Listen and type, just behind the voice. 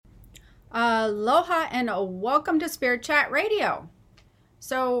Aloha and welcome to Spirit Chat Radio.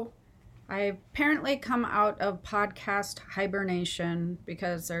 So, I apparently come out of podcast hibernation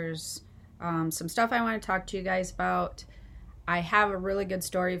because there's some stuff I want to talk to you guys about. I have a really good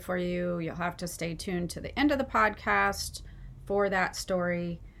story for you. You'll have to stay tuned to the end of the podcast for that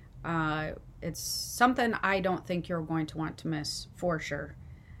story. It's something I don't think you're going to want to miss for sure.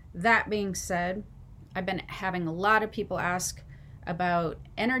 That being said, I've been having a lot of people ask about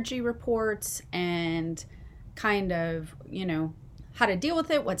energy reports and kind of, how to deal with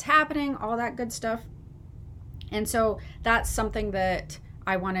it, what's happening, all that good stuff. And so that's something that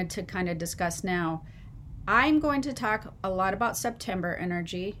I wanted to kind of discuss now. I'm going to talk a lot about September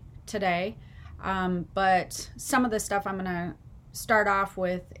energy today, but some of the stuff I'm going to start off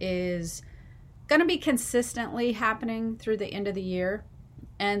with is going to be consistently happening through the end of the year.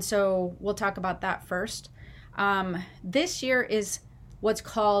 And so we'll talk about that first. This year is what's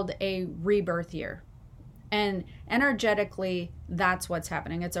called a rebirth year. And energetically, that's what's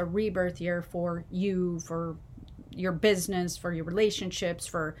happening. It's a rebirth year for you, for your business, for your relationships,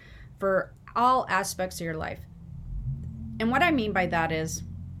 for all aspects of your life. And what I mean by that is,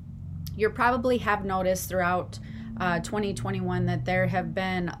 you probably have noticed throughout 2021 that there have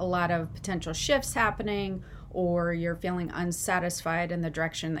been a lot of potential shifts happening, or you're feeling unsatisfied in the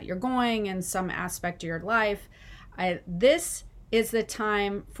direction that you're going in some aspect of your life. This is the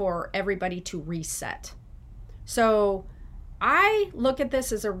time for everybody to reset. So I look at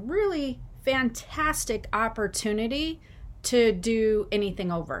this as a really fantastic opportunity to do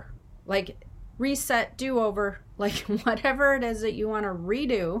anything over. Like reset, do over, like whatever it is that you want to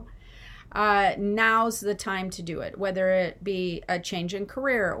redo. Now's the time to do it, whether it be a change in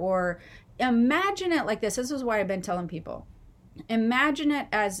career, or imagine it like this. This is why I've been telling people. Imagine it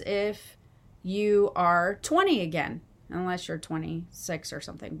as if you are 20 again, unless you're 26 or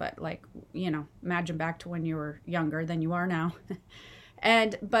something. But imagine back to when you were younger than you are now.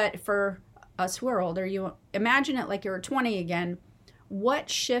 But for us who are older, you imagine it like you're 20 again. What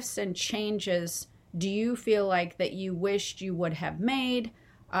shifts and changes do you feel like that you wished you would have made,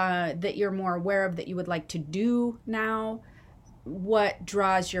 that you're more aware of, that you would like to do now? What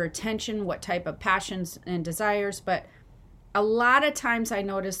draws your attention, what type of passions and desires? But a lot of times I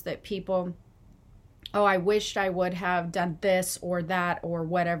notice that people, I wished I would have done this or that or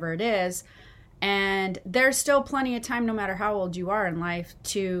whatever it is. And there's still plenty of time, no matter how old you are in life,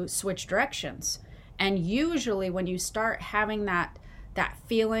 to switch directions. And usually when you start having that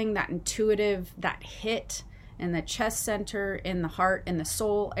feeling, that intuitive, that hit in the chest center, in the heart, in the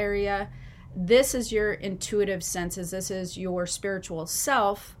soul area, this is your intuitive senses. This is your spiritual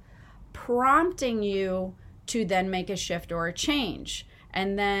self prompting you to then make a shift or a change.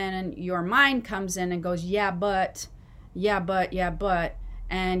 And then your mind comes in and goes, yeah, but,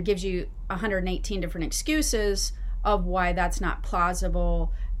 and gives you 118 different excuses of why that's not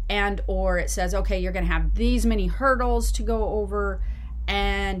plausible. And or it says, okay, you're going to have these many hurdles to go over.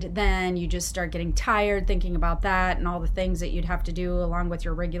 And then you just start getting tired thinking about that and all the things that you'd have to do along with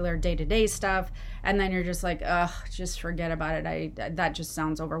your regular day-to-day stuff. And then you're just like, just forget about it. That just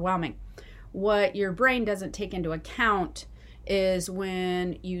sounds overwhelming. What your brain doesn't take into account is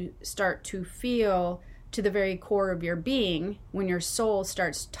when you start to feel to the very core of your being, when your soul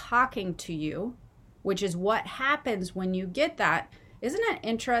starts talking to you, which is what happens when you get that. Isn't it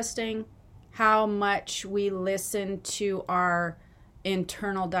interesting how much we listen to our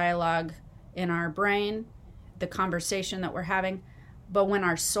internal dialogue in our brain, the conversation that we're having, but when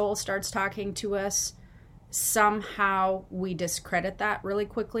our soul starts talking to us, somehow we discredit that really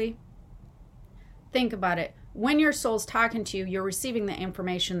quickly? Think about it. When your soul's talking to you, you're receiving the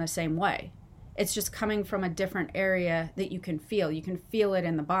information the same way. It's just coming from a different area that you can feel. You can feel it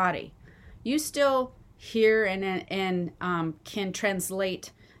in the body. You still hear and can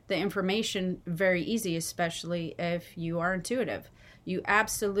translate the information very easy, especially if you are intuitive. You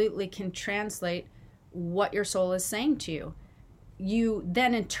absolutely can translate what your soul is saying to you. You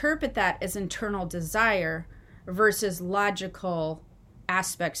then interpret that as internal desire versus logical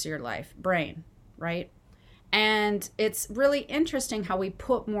aspects of your life, brain, right? And it's really interesting how we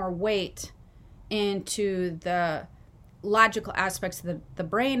put more weight into the logical aspects that the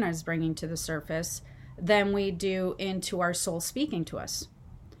brain is bringing to the surface than we do into our soul speaking to us.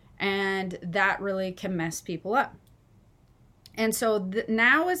 And that really can mess people up. And so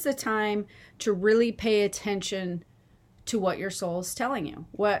now is the time to really pay attention to what your soul is telling you.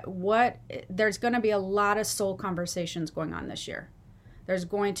 There's going to be a lot of soul conversations going on this year. There's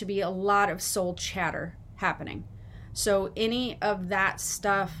going to be a lot of soul chatter happening. So any of that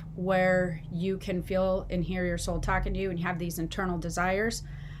stuff where you can feel and hear your soul talking to you and you have these internal desires,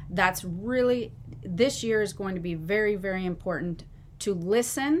 that's really, this year is going to be very, very important to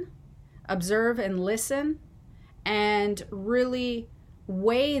listen, observe and listen, and really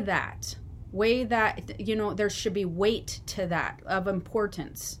weigh that, there should be weight to that of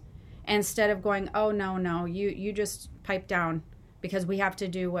importance, instead of going, oh, no, you just pipe down because we have to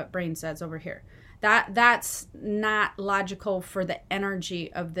do what brain says over here. That's not logical for the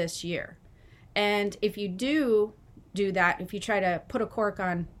energy of this year. And if you do that, if you try to put a cork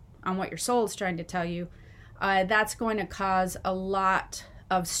on what your soul is trying to tell you, that's going to cause a lot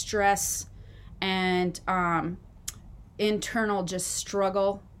of stress and internal just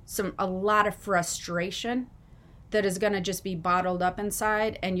struggle, a lot of frustration that is going to just be bottled up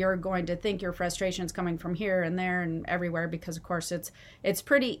inside, and you're going to think your frustration is coming from here and there and everywhere, because of course it's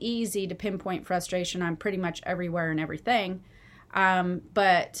pretty easy to pinpoint frustration on pretty much everywhere and everything,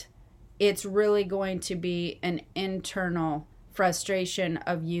 but it's really going to be an internal frustration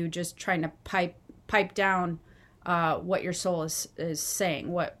of you just trying to pipe down what your soul is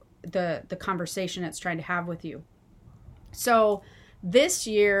saying, what the conversation it's trying to have with you. So this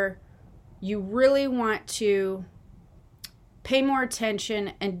year, you really want to pay more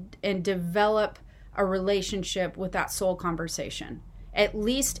attention and develop a relationship with that soul conversation. At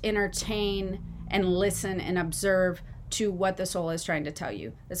least entertain and listen and observe to what the soul is trying to tell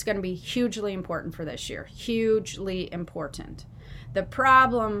you. It's going to be hugely important for this year. Hugely important. The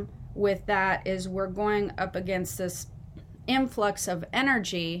problem with that is we're going up against this influx of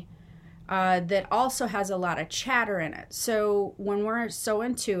energy that also has a lot of chatter in it. So when we're so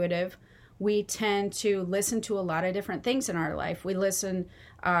intuitive, we tend to listen to a lot of different things in our life. We listen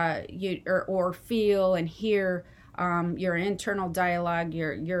or feel and hear your internal dialogue,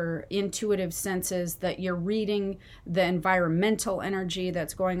 your intuitive senses, that you're reading the environmental energy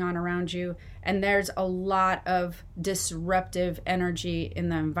that's going on around you. And there's a lot of disruptive energy in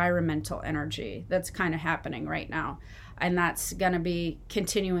the environmental energy that's kind of happening right now. And that's going to be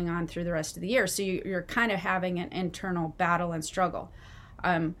continuing on through the rest of the year. So you're kind of having an internal battle and struggle.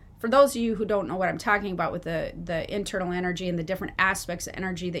 For those of you who don't know what I'm talking about with the internal energy and the different aspects of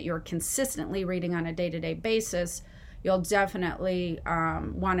energy that you're consistently reading on a day-to-day basis, you'll definitely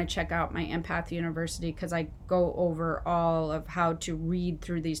want to check out my Empath University, because I go over all of how to read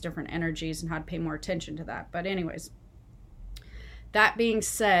through these different energies and how to pay more attention to that. But anyways, that being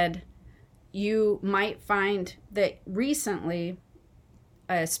said, you might find that recently,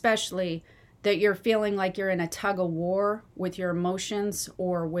 especially, that you're feeling like you're in a tug of war with your emotions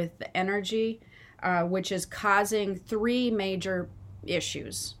or with the energy, which is causing three major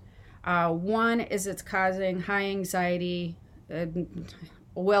issues. One is it's causing high anxiety.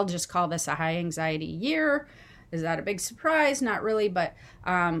 We'll just call this a high anxiety year. Is that a big surprise? Not really, but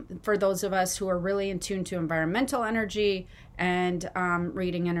for those of us who are really in tune to environmental energy and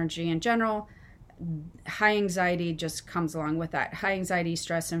reading energy in general, high anxiety just comes along with that. High anxiety,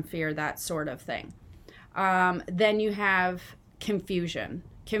 stress, and fear, that sort of thing. Then you have confusion.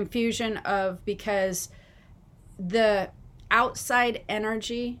 Confusion because the outside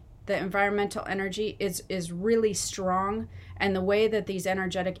energy, the environmental energy is really strong, and the way that these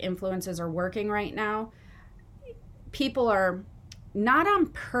energetic influences are working right now, people are not on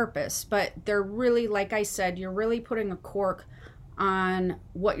purpose, but they're really, like I said, you're really putting a cork on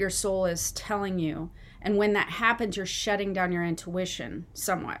what your soul is telling you. And when that happens, you're shutting down your intuition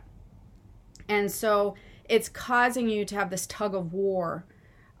somewhat. And so it's causing you to have this tug of war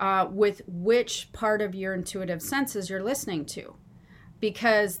with which part of your intuitive senses you're listening to.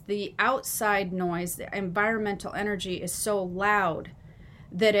 Because the outside noise, the environmental energy, is so loud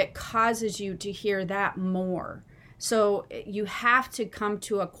that it causes you to hear that more. So you have to come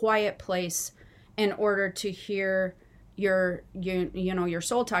to a quiet place in order to hear your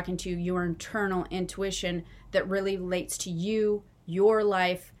soul talking to you, your internal intuition that really relates to you, your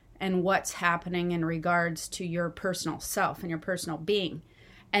life, and what's happening in regards to your personal self and your personal being.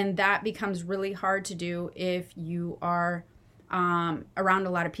 And that becomes really hard to do if you are around a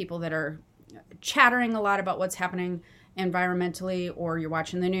lot of people that are chattering a lot about what's happening environmentally, or you're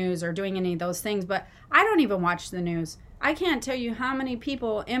watching the news or doing any of those things. But I don't even watch the news. I can't tell you how many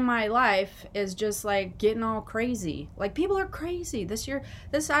people in my life is just like getting all crazy. Like, people are crazy this year.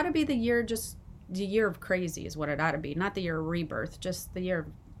 This ought to be the year, just the year of crazy is what it ought to be. Not the year of rebirth, just the year of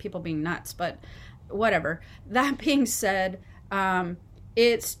people being nuts. But whatever. That being said,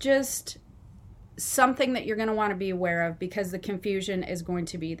 it's just something that you're going to want to be aware of, because the confusion is going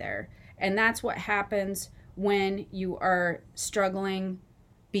to be there. And that's what happens when you are struggling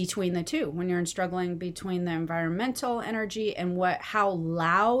between the two, when you're struggling between the environmental energy and how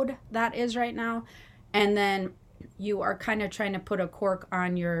loud that is right now, and then you are kind of trying to put a cork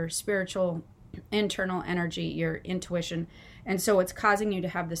on your spiritual internal energy, your intuition. And so it's causing you to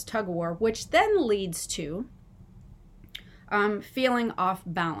have this tug of war, which then leads to feeling off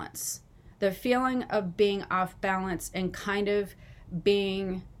balance. The feeling of being off balance and kind of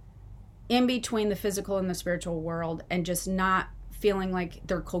being in between the physical and the spiritual world, and just not feeling like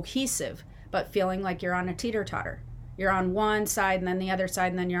they're cohesive, but feeling like you're on a teeter-totter. You're on one side and then the other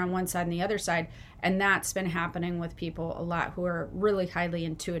side, and then you're on one side and the other side. And that's been happening with people a lot who are really highly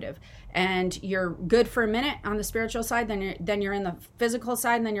intuitive. And you're good for a minute on the spiritual side, then you're in the physical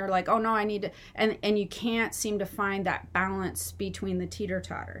side, and then you're like, oh no, I need to, and you can't seem to find that balance between the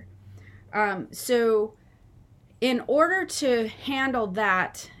teeter-totter. So in order to handle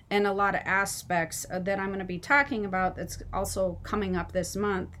that and a lot of aspects that I'm going to be talking about that's also coming up this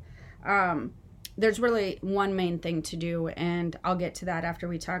month, there's really one main thing to do, and I'll get to that after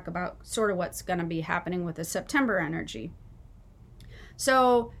we talk about sort of what's going to be happening with the September energy.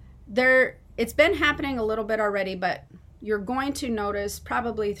 So it's been happening a little bit already, but you're going to notice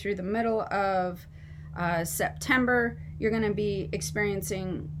probably through the middle of September, you're going to be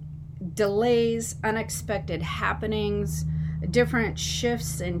experiencing delays, unexpected happenings, different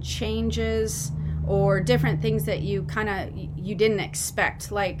shifts and changes, or different things that you didn't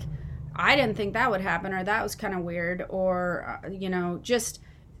expect. Like, I didn't think that would happen, or that was kind of weird, or, just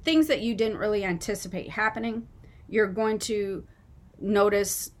things that you didn't really anticipate happening. You're going to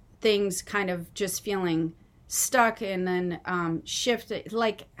notice things kind of just feeling stuck, and then shift.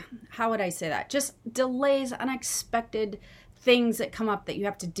 Like, how would I say that? Just delays, unexpected things that come up that you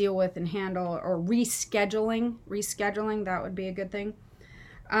have to deal with and handle, or rescheduling, that would be a good thing.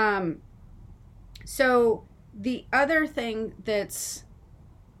 So the other thing that's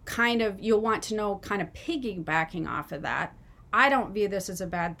kind of, you'll want to know, kind of piggybacking off of that, I don't view this as a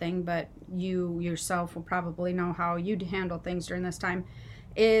bad thing, but you yourself will probably know how you'd handle things during this time,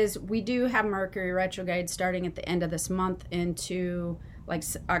 is we do have Mercury retrograde starting at the end of this month into like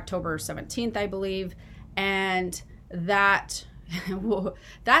October 17th, I believe. And that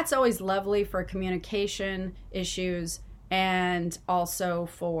that's always lovely for communication issues, and also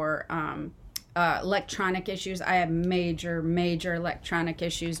for electronic issues. I have major electronic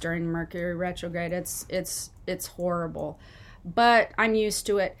issues during Mercury retrograde. It's horrible, but I'm used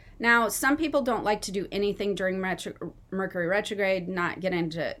to it. Now, some people don't like to do anything during Mercury retrograde, they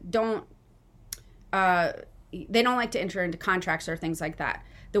don't like to enter into contracts or things like that.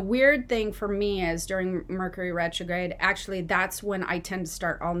 The weird thing for me is during Mercury retrograde, actually, that's when I tend to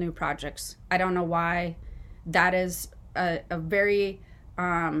start all new projects. I don't know why. That is a very,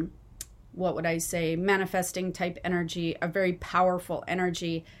 manifesting type energy, a very powerful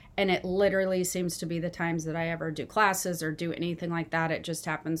energy. And it literally seems to be the times that I ever do classes or do anything like that. It just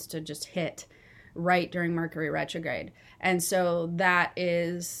happens to just hit right during Mercury retrograde. And so that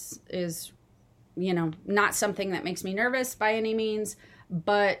is not something that makes me nervous by any means,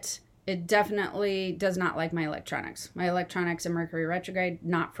 but it definitely does not like my electronics. My electronics and Mercury retrograde,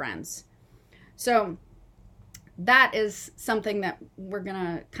 not friends. So that is something that we're going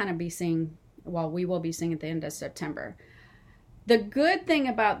to kind of be seeing, we will be seeing at the end of September. The good thing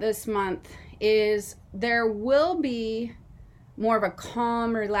about this month is there will be more of a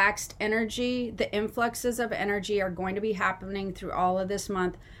calm, relaxed energy. The influxes of energy are going to be happening through all of this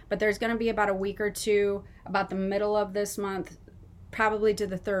month, but there's going to be about a week or two, about the middle of this month, probably to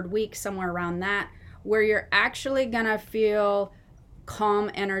the third week, somewhere around that, where you're actually going to feel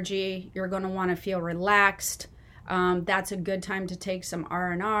calm energy. You're going to want to feel relaxed. That's a good time to take some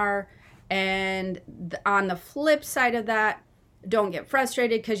R&R. And on the flip side of that, don't get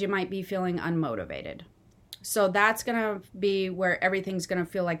frustrated because you might be feeling unmotivated. So that's going to be where everything's going to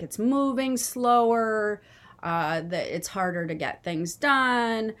feel like it's moving slower, that it's harder to get things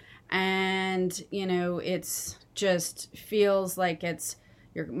done. And, it's just feels like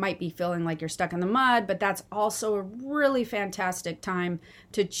you might be feeling like you're stuck in the mud, but that's also a really fantastic time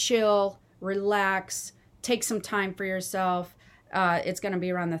to chill, relax, take some time for yourself. It's going to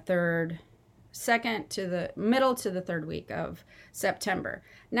be around the second to the middle to the third week of September.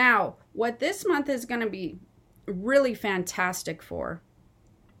 Now, what this month is going to be really fantastic for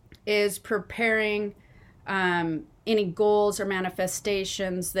is preparing any goals or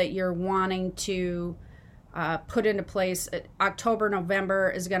manifestations that you're wanting to put into place. October, November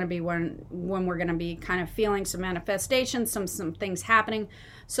is going to be when we're going to be kind of feeling some manifestations, some things happening.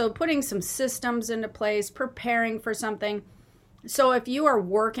 So putting some systems into place, preparing for something. So if you are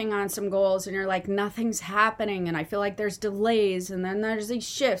working on some goals and you're like, nothing's happening and I feel like there's delays and then there's these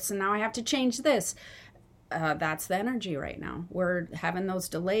shifts and now I have to change this, that's the energy right now. We're having those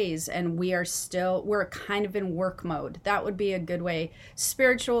delays, and we're kind of in work mode. That would be a good way.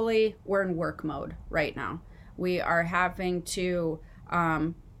 Spiritually, we're in work mode right now. We are having to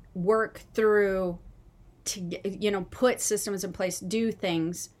work through to, put systems in place, do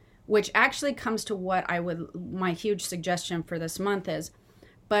things, which actually comes to my huge suggestion for this month is,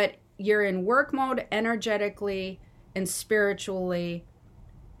 but you're in work mode energetically and spiritually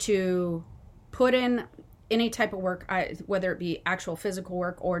to put in any type of work, whether it be actual physical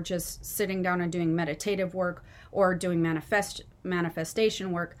work or just sitting down and doing meditative work or doing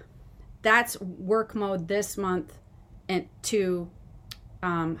manifestation work. That's work mode this month, and to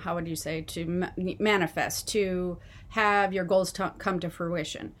how would you say, to manifest, to have your goals come to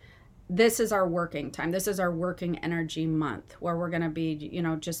fruition. This is our working time. This is our working energy month, where we're going to be,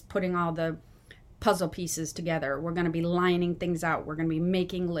 just putting all the puzzle pieces together. We're going to be lining things out. We're going to be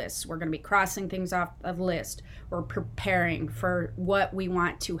making lists. We're going to be crossing things off of list. We're preparing for what we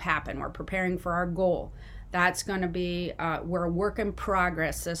want to happen. We're preparing for our goal. That's going to be, we're a work in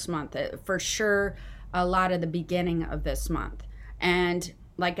progress this month. For sure, a lot of the beginning of this month. And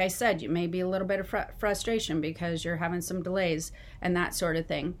like I said, you may be a little bit of frustration because you're having some delays and that sort of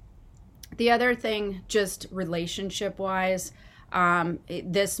thing. The other thing, just relationship-wise,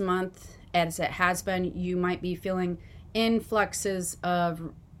 this month, as it has been, you might be feeling influxes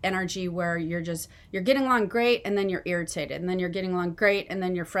of energy where you're getting along great, and then you're irritated, and then you're getting along great, and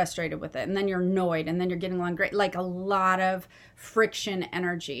then you're frustrated with it, and then you're annoyed, and then you're getting along great, like a lot of friction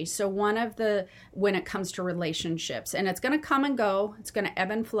energy. So when it comes to relationships, and it's going to come and go, it's going to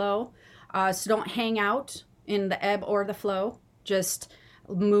ebb and flow. So don't hang out in the ebb or the flow. Just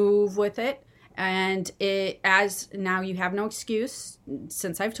move with it. And as now you have no excuse,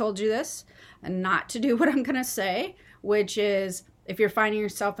 since I've told you this, not to do what I'm going to say, which is, if you're finding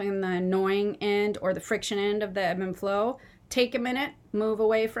yourself in the annoying end or the friction end of the ebb and flow, take a minute, move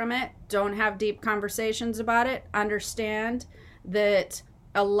away from it. Don't have deep conversations about it. Understand that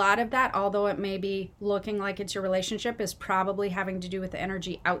a lot of that, although it may be looking like it's your relationship, is probably having to do with the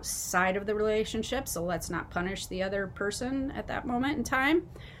energy outside of the relationship. So let's not punish the other person at that moment in time.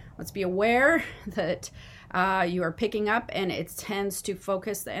 Let's be aware that you are picking up, and it tends to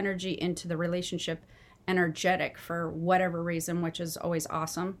focus the energy into the relationship energetic for whatever reason, which is always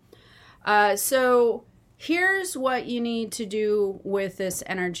awesome. So here's what you need to do with this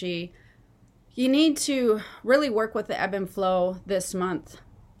energy. You need to really work with the ebb and flow this month.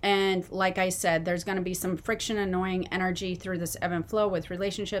 And like I said, there's going to be some friction, annoying energy through this ebb and flow with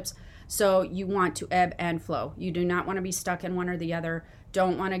relationships. So you want to ebb and flow. You do not want to be stuck in one or the other.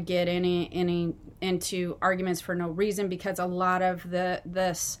 Don't want to get into arguments for no reason, because a lot of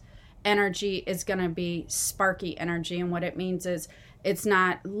this energy is going to be sparky energy. And what it means is, it's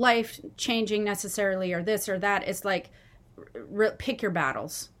not life changing necessarily or this or that. It's like, pick your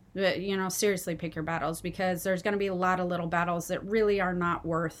battles. Seriously pick your battles, because there's going to be a lot of little battles that really are not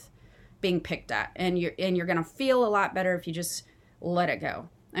worth being picked at. And you're going to feel a lot better if you just let it go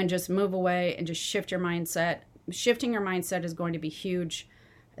and just move away and just shift your mindset. Shifting your mindset is going to be huge.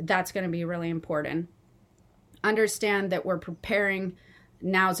 That's going to be really important. Understand that we're preparing.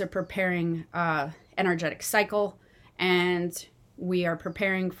 Now's a preparing energetic cycle, and we are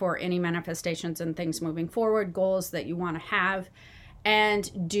preparing for any manifestations and things moving forward, goals that you want to have.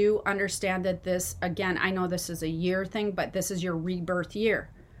 And do understand that this, again, I know this is a year thing, but this is your rebirth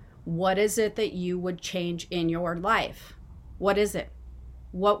year. What is it that you would change in your life? What is it?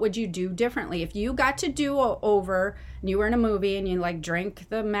 What would you do differently? If you got to do over, and you were in a movie and you drank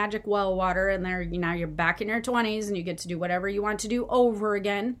the magic well water, and now you're back in your 20s and you get to do whatever you want to do over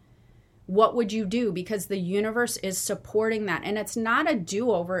again, what would you do? Because the universe is supporting that. And it's not a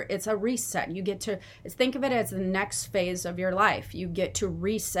do-over, it's a reset. You get to think of it as the next phase of your life. You get to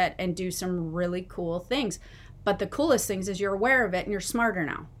reset and do some really cool things. But the coolest things is you're aware of it and you're smarter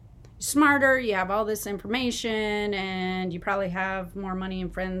now. Smarter, you have all this information, and you probably have more money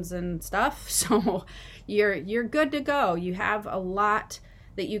and friends and stuff. So you're good to go. You have a lot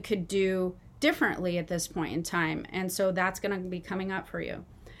that you could do differently at this point in time. And so that's going to be coming up for you.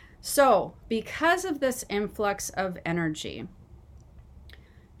 So because of this influx of energy,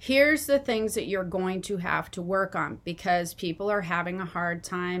 here's the things that you're going to have to work on, because people are having a hard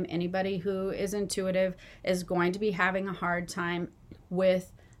time. Anybody who is intuitive is going to be having a hard time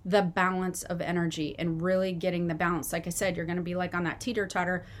with the balance of energy and really getting the balance. Like I said, you're going to be like on that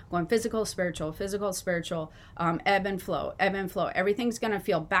teeter-totter, going physical, spiritual, ebb and flow. Everything's going to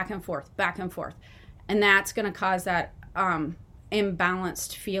feel back and forth. And that's going to cause that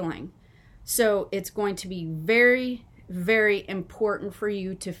imbalanced feeling. So it's going to be very, very important for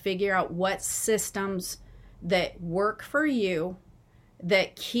you to figure out what systems that work for you,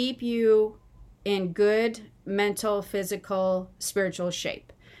 that keep you in good mental, physical, spiritual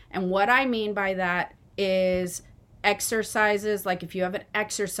shape. And what I mean by that is exercises, like if you have an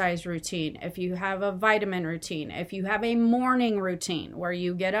exercise routine, if you have a vitamin routine, if you have a morning routine where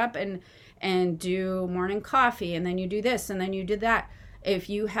you get up and do morning coffee, and then you do this and then you do that, if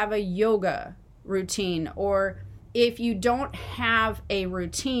you have a yoga routine, or if you don't have a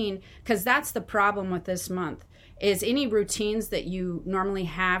routine, because that's the problem with this month, is any routines that you normally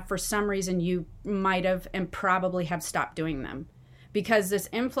have, for some reason you might have and probably have stopped doing them, because this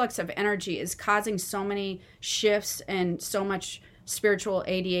influx of energy is causing so many shifts and so much spiritual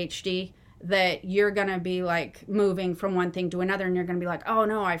ADHD that you're going to be like moving from one thing to another, and you're going to be like, oh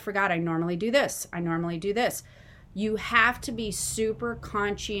no, I forgot I normally do this. I normally do this. You have to be super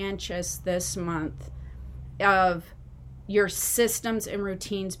conscientious this month of your systems and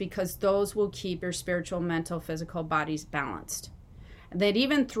routines, because those will keep your spiritual, mental, physical bodies balanced. That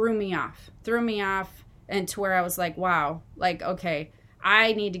even threw me off and to where I was like, wow, like, okay,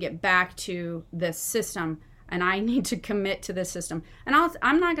 I need to get back to this system, and I need to commit to this system. And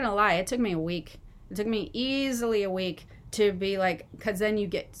I'm not going to lie, it took me a week. It took me easily a week to be like, because then you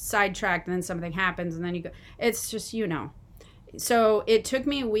get sidetracked and then something happens and then you go, it's just, you know. So it took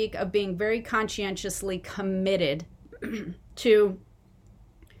me a week of being very conscientiously committed to,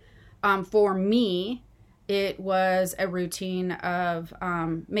 for me, it was a routine of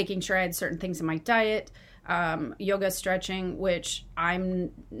making sure I had certain things in my diet, yoga, stretching, which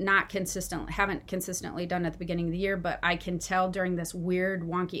I'm not haven't consistently done at the beginning of the year, but I can tell during this weird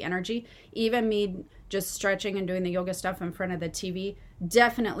wonky energy, even me just stretching and doing the yoga stuff in front of the TV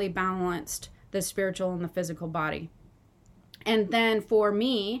definitely balanced the spiritual and the physical body. And then for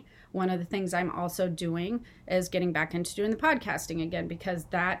me, one of the things I'm also doing is getting back into doing the podcasting again, because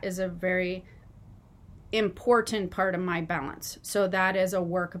that is a very important part of my balance. So that is a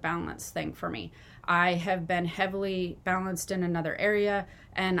work balance thing for me. I have been heavily balanced in another area,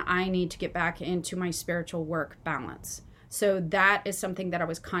 and I need to get back into my spiritual work balance. So that is something that I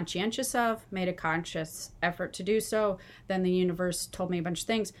was conscientious of, made a conscious effort to do so. Then the universe told me a bunch of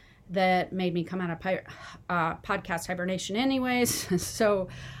things that made me come out of podcast hibernation anyways. So,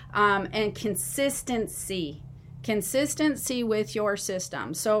 and consistency with your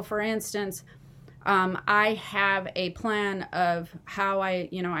system. So for instance, I have a plan of how I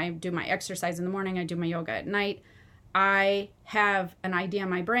do my exercise in the morning, I do my yoga at night. I have an idea in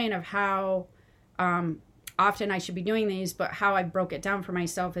my brain of how often I should be doing these, but how I broke it down for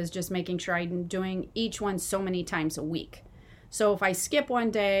myself is just making sure I'm doing each one so many times a week. So if I skip one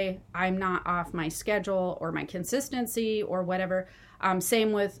day, I'm not off my schedule or my consistency or whatever.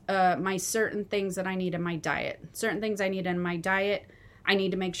 Same with my certain things that I need in my diet. Certain things I need in my diet, I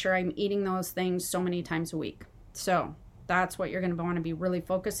need to make sure I'm eating those things so many times a week. So that's what you're going to want to be really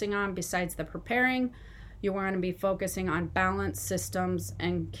focusing on. Besides the preparing, you want to be focusing on balance, systems,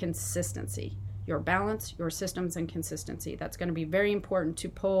 and consistency. Your balance, your systems, and consistency. That's going to be very important to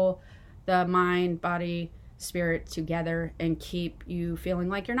pull the mind, body, spirit together and keep you feeling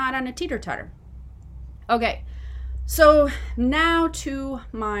like you're not on a teeter-totter. Okay, so now to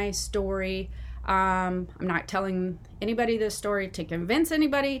my story. I'm not telling anybody this story to convince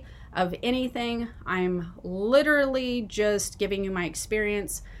anybody of anything. I'm literally just giving you my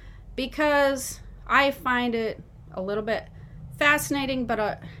experience because I find it a little bit fascinating,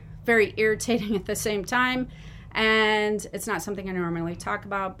 but very irritating at the same time. And it's not something I normally talk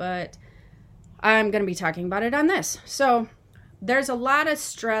about, but I'm going to be talking about it on this. So there's a lot of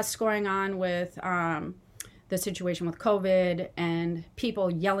stress going on with the situation with COVID and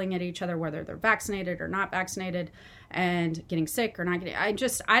people yelling at each other, whether they're vaccinated or not vaccinated, and getting sick or not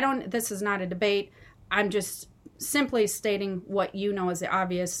getting, this is not a debate. I'm just simply stating what you know is the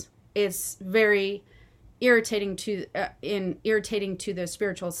obvious. It's very irritating to the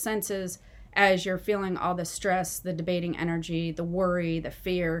spiritual senses as you're feeling all the stress, the debating energy, the worry, the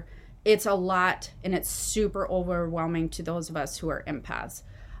fear. It's a lot, and it's super overwhelming to those of us who are empaths.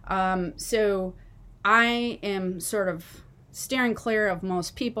 So I am sort of steering clear of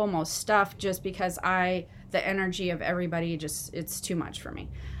most people, most stuff, just because the energy of everybody, it's too much for me.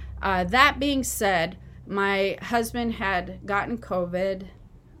 That being said, my husband had gotten COVID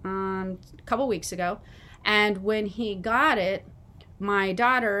a couple weeks ago, and when he got it, my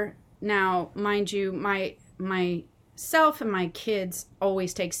daughter, now mind you, myself and my kids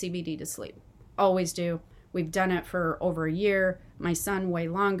always take CBD to sleep. Always do. We've done it for over a year. My son way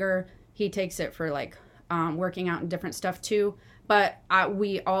longer. He takes it for working out and different stuff too. But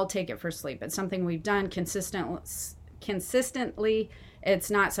we all take it for sleep. It's something we've done consistently.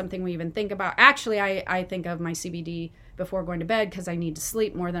 It's not something we even think about. Actually, I think of my CBD before going to bed because I need to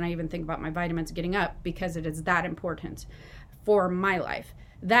sleep more than I even think about my vitamins getting up, because it is that important for my life.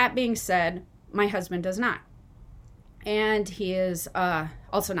 That being said, my husband does not. And he is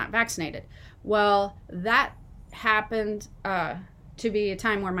also not vaccinated. Well, that happened to be a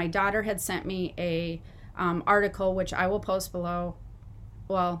time where my daughter had sent me a article, which I will post below.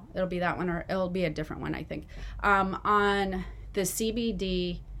 Well, it'll be that one, or it'll be a different one, I think, on the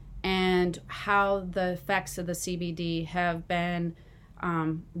CBD and how the effects of the CBD have been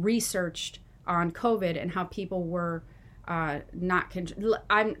researched on COVID, and how people were I'm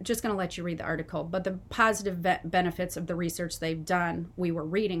just going to let you read the article, but the positive benefits of the research they've done, we were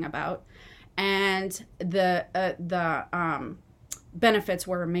reading about, and the benefits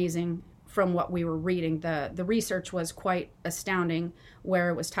were amazing from what we were reading. The research was quite astounding, where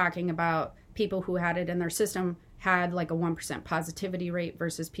it was talking about people who had it in their system had like a 1% positivity rate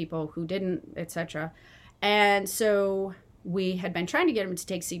versus people who didn't, etc. And so we had been trying to get him to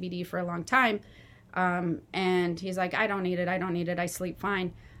take CBD for a long time. And he's like, I don't need it. I sleep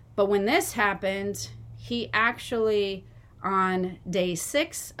fine. But when this happened, he actually, on day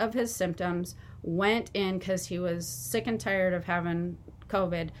 6 of his symptoms, went in because he was sick and tired of having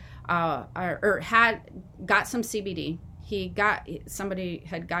COVID, or had got some CBD. Somebody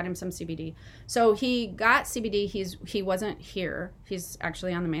had got him some CBD. So he got CBD. He wasn't here. He's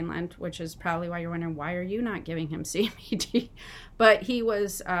actually on the mainland, which is probably why you're wondering, why are you not giving him CBD? But he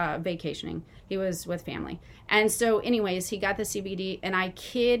was vacationing. He was with family. And so anyways, he got the CBD, and I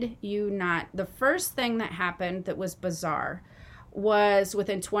kid you not, the first thing that happened that was bizarre was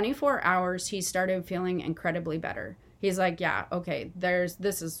within 24 hours, he started feeling incredibly better. He's like, yeah, okay,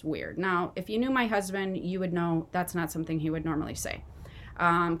 this is weird. Now, if you knew my husband, you would know that's not something he would normally say,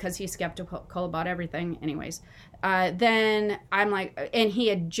 because he's skeptical about everything anyways. Then I'm like, and he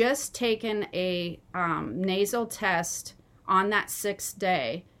had just taken a nasal test on that 6th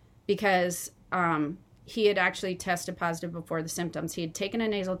day, because he had actually tested positive before the symptoms. He had taken a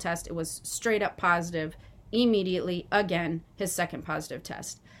nasal test. It was straight up positive immediately. Again, his second positive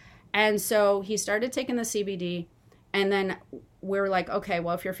test. And so he started taking the CBD. And then we're like, okay,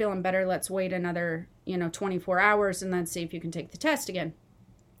 well, if you're feeling better, let's wait another, 24 hours and then see if you can take the test again.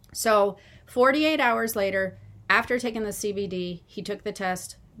 So 48 hours later, after taking the CBD, he took the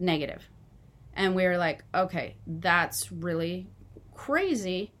test, negative. And we were like, okay, that's really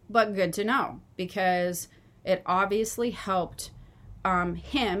crazy, but good to know, because it obviously helped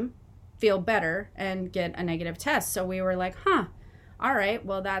him feel better and get a negative test. So we were like, all right,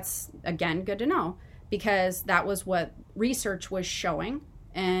 well, that's, again, good to know, because that was what research was showing,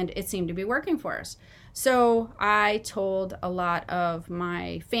 and it seemed to be working for us. So I told a lot of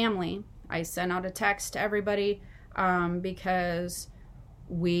my family. I sent out a text to everybody because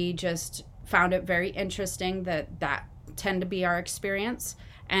we just found it very interesting that tend to be our experience.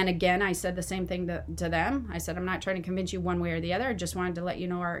 And again, I said the same thing to them. I said, I'm not trying to convince you one way or the other. I just wanted to let you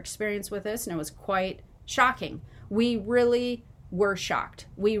know our experience with this, and it was quite shocking. We really were shocked.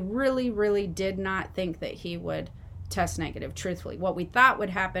 We really, really did not think that he would test negative, truthfully. What we thought would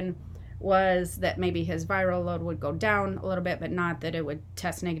happen was that maybe his viral load would go down a little bit, but not that it would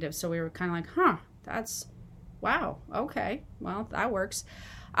test negative. So we were kind of like, that's, wow, okay, well, that works.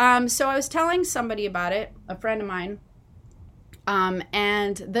 So I was telling somebody about it, a friend of mine,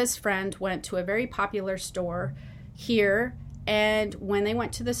 and this friend went to a very popular store here. And when they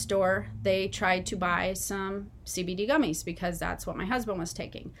went to the store, they tried to buy some CBD gummies because that's what my husband was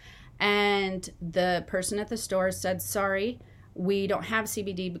taking. And the person at the store said, sorry, we don't have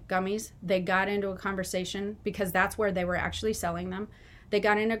CBD gummies. They got into a conversation because that's where they were actually selling them. They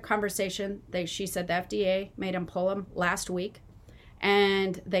got into a conversation. She said the FDA made him pull them last week.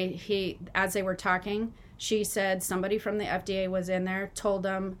 And as they were talking, she said somebody from the FDA was in there, told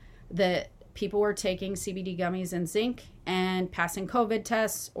them that people were taking CBD gummies and zinc and passing COVID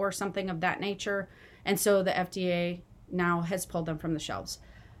tests or something of that nature. And so the FDA now has pulled them from the shelves.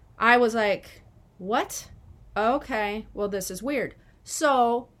 I was like, what? Okay, well, this is weird.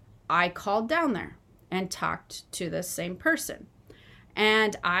 So I called down there and talked to this same person.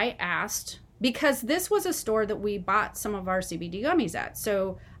 And I asked, because this was a store that we bought some of our CBD gummies at.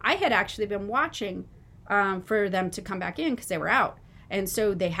 So I had actually been watching for them to come back in because they were out. And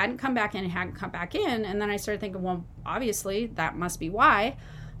so they hadn't come back in. And then I started thinking, well, obviously that must be why.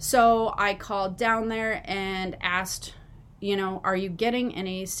 So I called down there and asked, are you getting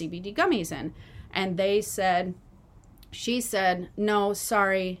any CBD gummies in? And she said, no,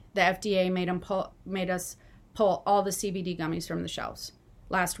 sorry, the FDA made us pull all the CBD gummies from the shelves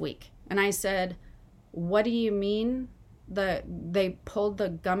last week. And I said, what do you mean they pulled the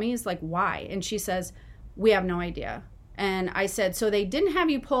gummies? Like, why? And she says, we have no idea. And I said, so they didn't have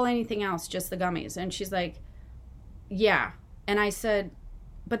you pull anything else, just the gummies? And she's like, yeah. And I said,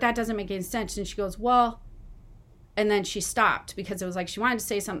 but that doesn't make any sense. And she goes, well, and then she stopped because it was like she wanted to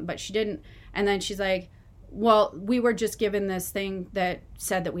say something, but she didn't. And then she's like, well, we were just given this thing that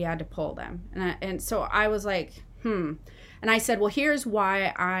said that we had to pull them. And so I was like, And I said, well, here's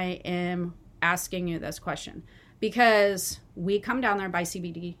why I am asking you this question. Because we come down there and buy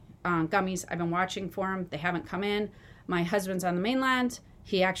CBD gummies. I've been watching for them. They haven't come in. My husband's on the mainland.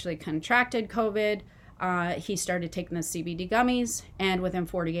 He actually contracted COVID. He started taking the CBD gummies, and within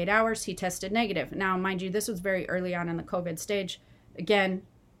 48 hours, he tested negative. Now, mind you, this was very early on in the COVID stage. Again,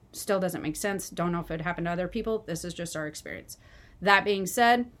 still doesn't make sense. Don't know if it happened to other people. This is just our experience. That being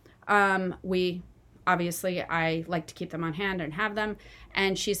said, I like to keep them on hand and have them.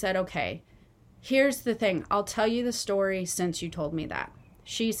 And she said, okay, here's the thing. I'll tell you the story since you told me that.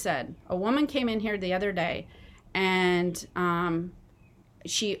 She said, a woman came in here the other day, and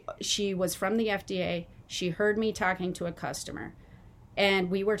she was from the FDA. She heard me talking to a customer, and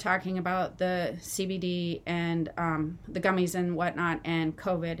we were talking about the CBD and the gummies and whatnot and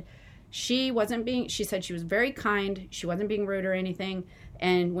COVID. She said she was very kind. She wasn't being rude or anything.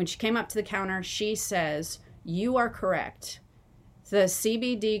 And when she came up to the counter, she says, you are correct. The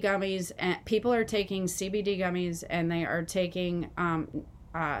CBD gummies, people are taking CBD gummies, and they are taking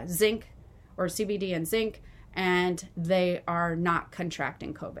zinc or CBD and zinc, and they are not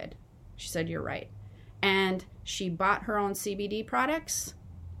contracting COVID. She said, you're right. And she bought her own CBD products,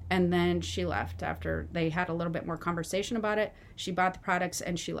 and then she left after they had a little bit more conversation about it. She bought the products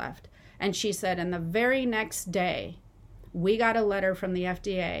and she left. And she said, and the very next day, we got a letter from the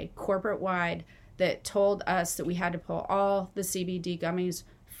FDA, corporate-wide, that told us that we had to pull all the CBD gummies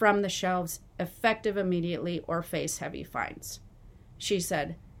from the shelves effective immediately or face heavy fines. She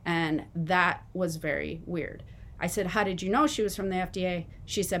said, and that was very weird. I said, how did you know she was from the FDA?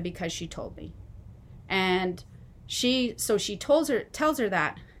 She said, because she told me. And she tells her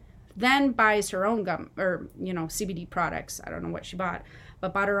that, then buys her own gum or, CBD products. I don't know what she bought,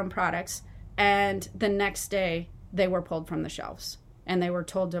 but bought her own products. And the next day they were pulled from the shelves, and they were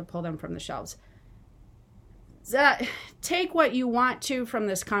told to pull them from the shelves. Take what you want to from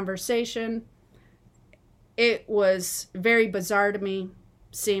this conversation. It was very bizarre to me.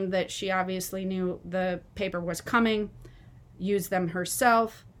 Seemed that she obviously knew the paper was coming, used them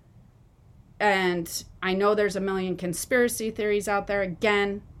herself. And I know there's a million conspiracy theories out there.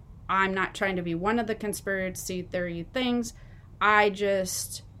 Again, I'm not trying to be one of the conspiracy theory things. I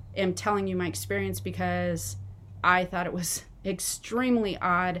just am telling you my experience because I thought it was extremely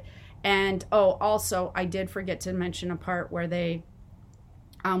odd. And also, I did forget to mention a part where they,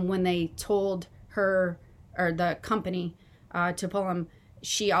 when they told her or the company to pull them,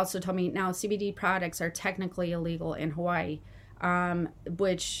 she also told me now CBD products are technically illegal in Hawaii,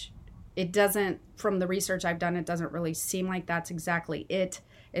 which it doesn't, from the research I've done, it doesn't really seem like that's exactly it.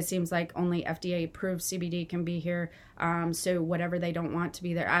 It seems like only FDA approved CBD can be here. So whatever they don't want to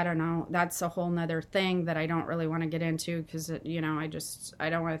be there, I don't know. That's a whole nother thing that I don't really want to get into because, I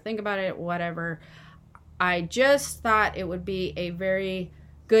don't want to think about it, whatever. I just thought it would be a very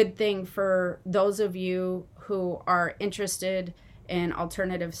good thing for those of you who are interested in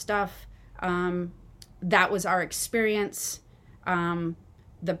alternative stuff. That was our experience.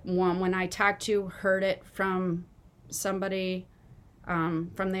 The one when I talked to heard it from somebody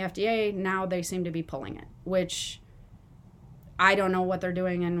from the FDA. Now they seem to be pulling it, which I don't know what they're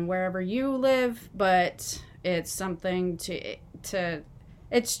doing in wherever you live, but it's something to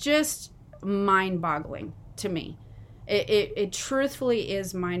it's just mind-boggling to me. It truthfully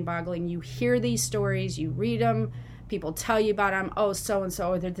is mind-boggling. You hear these stories, you read them, people tell you about them. Oh,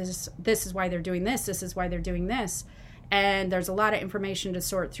 so-and-so, this is why they're doing this. This is why they're doing this. And there's a lot of information to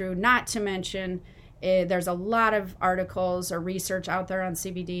sort through, not to mention there's a lot of articles or research out there on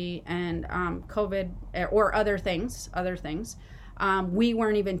CBD and COVID or other things. We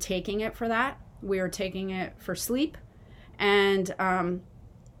weren't even taking it for that. We were taking it for sleep. And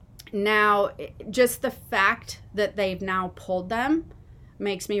now just the fact that they've now pulled them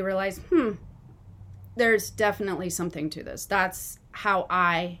makes me realize, there's definitely something to this. That's how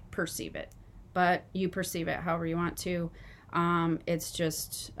I perceive it. But you perceive it however you want to. It's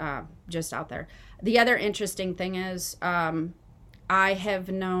just out there. The other interesting thing is I have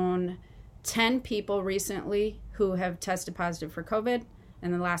known 10 people recently who have tested positive for COVID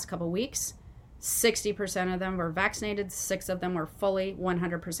in the last couple weeks. 60% of them were vaccinated. 6 of them were fully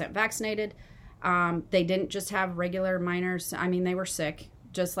 100% vaccinated. They didn't just have regular minors. I mean, they were sick,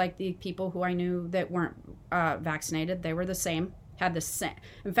 just like the people who I knew that weren't vaccinated. They were the same, had the same.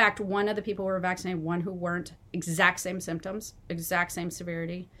 In fact, one of the people who were vaccinated, one who weren't, exact same symptoms, exact same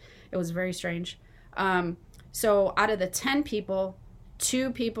severity. It was very strange. So out of the 10 people,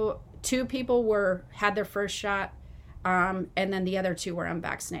 two people had their first shot, and then the other 2 were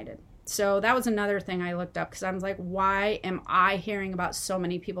unvaccinated. So that was another thing I looked up, because I was like, why am I hearing about so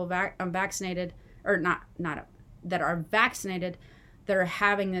many people unvaccinated, or not that are vaccinated, that are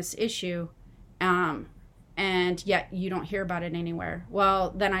having this issue, and yet you don't hear about it anywhere?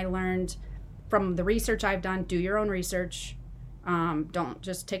 Well, then I learned from the research I've done, do your own research. Don't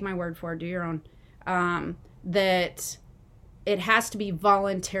just take my word for it, do your own. That it has to be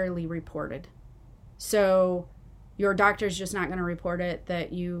voluntarily reported. So your doctor's just not going to report it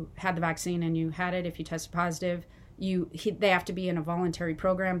that you had the vaccine and you had it if you tested positive. They have to be in a voluntary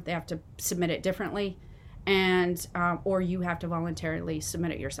program. They have to submit it differently, and or you have to voluntarily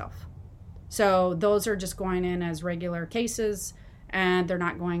submit it yourself. So those are just going in as regular cases, and they're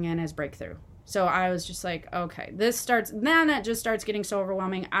not going in as breakthrough. So I was just like, okay, then it just starts getting so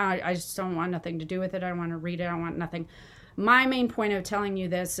overwhelming. I just don't want nothing to do with it. I don't want to read it. I don't want nothing. My main point of telling you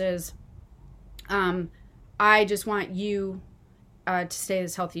this is, I just want you to stay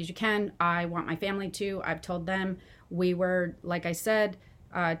as healthy as you can. I want my family to. I've told them. We were, like I said,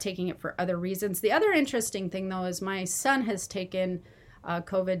 taking it for other reasons. The other interesting thing, though, is my son has taken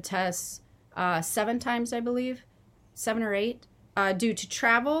COVID tests 7 times, I believe, 7 or 8, due to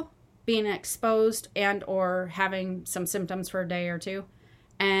travel, being exposed, and or having some symptoms for a day or 2.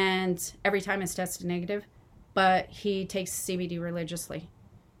 And every time it's tested negative. But he takes CBD religiously.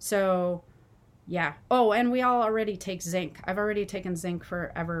 So, yeah. Oh, and we all already take zinc. I've already taken zinc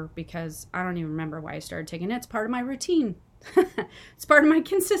forever, because I don't even remember why I started taking it. It's part of my routine. It's part of my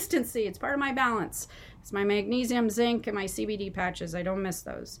consistency. It's part of my balance. It's my magnesium, zinc, and my CBD patches. I don't miss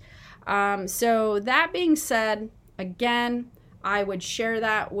those. So that being said, again, I would share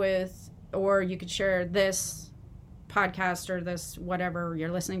that with, or you could share this podcast or this whatever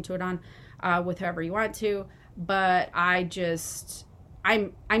you're listening to it on with whoever you want to. But I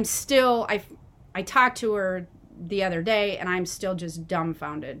talked to her the other day, and I'm still just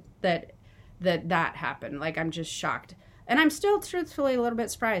dumbfounded that happened. Like, I'm just shocked. And I'm still truthfully a little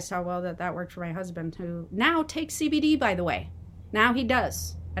bit surprised how well that worked for my husband, who now takes CBD, by the way. Now he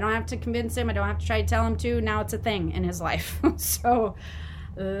does. I don't have to convince him. I don't have to try to tell him to. Now it's a thing in his life. So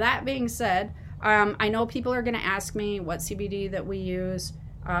that being said, I know people are going to ask me what CBD that we use,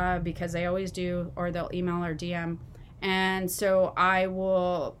 because they always do, or they'll email or DM. And so I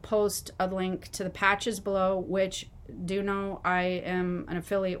will post a link to the patches below, which, do know I am an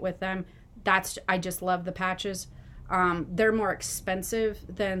affiliate with them. I just love the patches. They're more expensive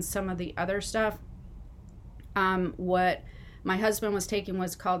than some of the other stuff. What my husband was taking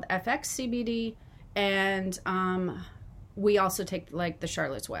was called FX CBD, and we also take like the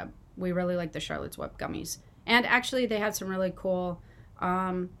Charlotte's Web. We really like the Charlotte's Web gummies. And actually they had some really cool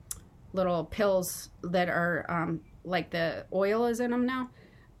little pills that are like the oil is in them now.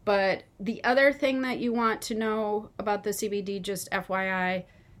 But the other thing that you want to know about the CBD, just FYI,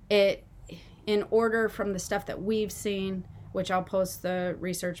 in order from the stuff that we've seen, which I'll post the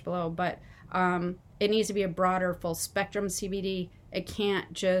research below, but it needs to be a broader full spectrum CBD. It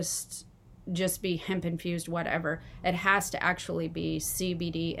can't just be hemp infused whatever. It has to actually be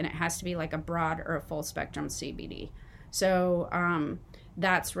CBD, and it has to be like a broad or a full spectrum CBD. So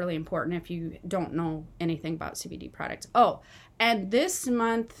that's really important if you don't know anything about CBD products. Oh, and this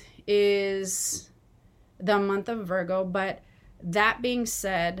month is the month of Virgo, but that being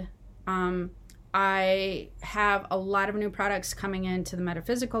said, I have a lot of new products coming into the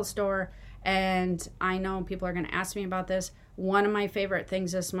Metaphysical store, and I know people are going to ask me about this. One of my favorite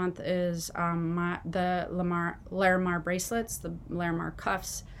things this month is the Larimar bracelets, the Larimar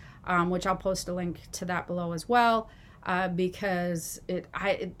cuffs, which I'll post a link to that below as well, because it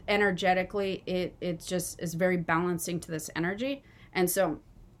energetically it just is very balancing to this energy, and so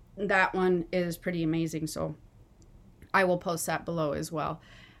that one is pretty amazing. So I will post that below as well,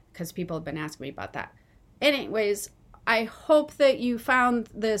 because people have been asking me about that. Anyways, I hope that you found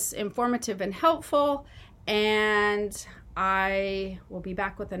this informative and helpful, and I will be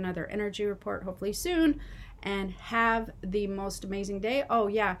back with another energy report hopefully soon, and have the most amazing day. Oh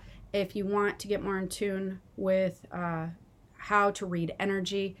yeah, if you want to get more in tune with how to read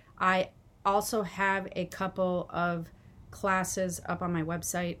energy, I also have a couple of classes up on my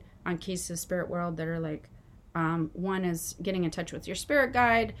website on Keys to the Spirit World that are like, one is getting in touch with your spirit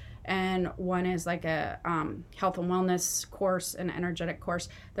guide, and one is like a health and wellness course, an energetic course.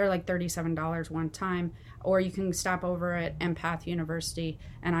 They're like $37 one time. Or you can stop over at Empath University,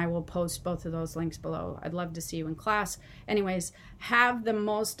 and I will post both of those links below. I'd love to see you in class. Anyways, have the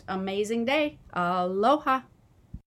most amazing day. Aloha.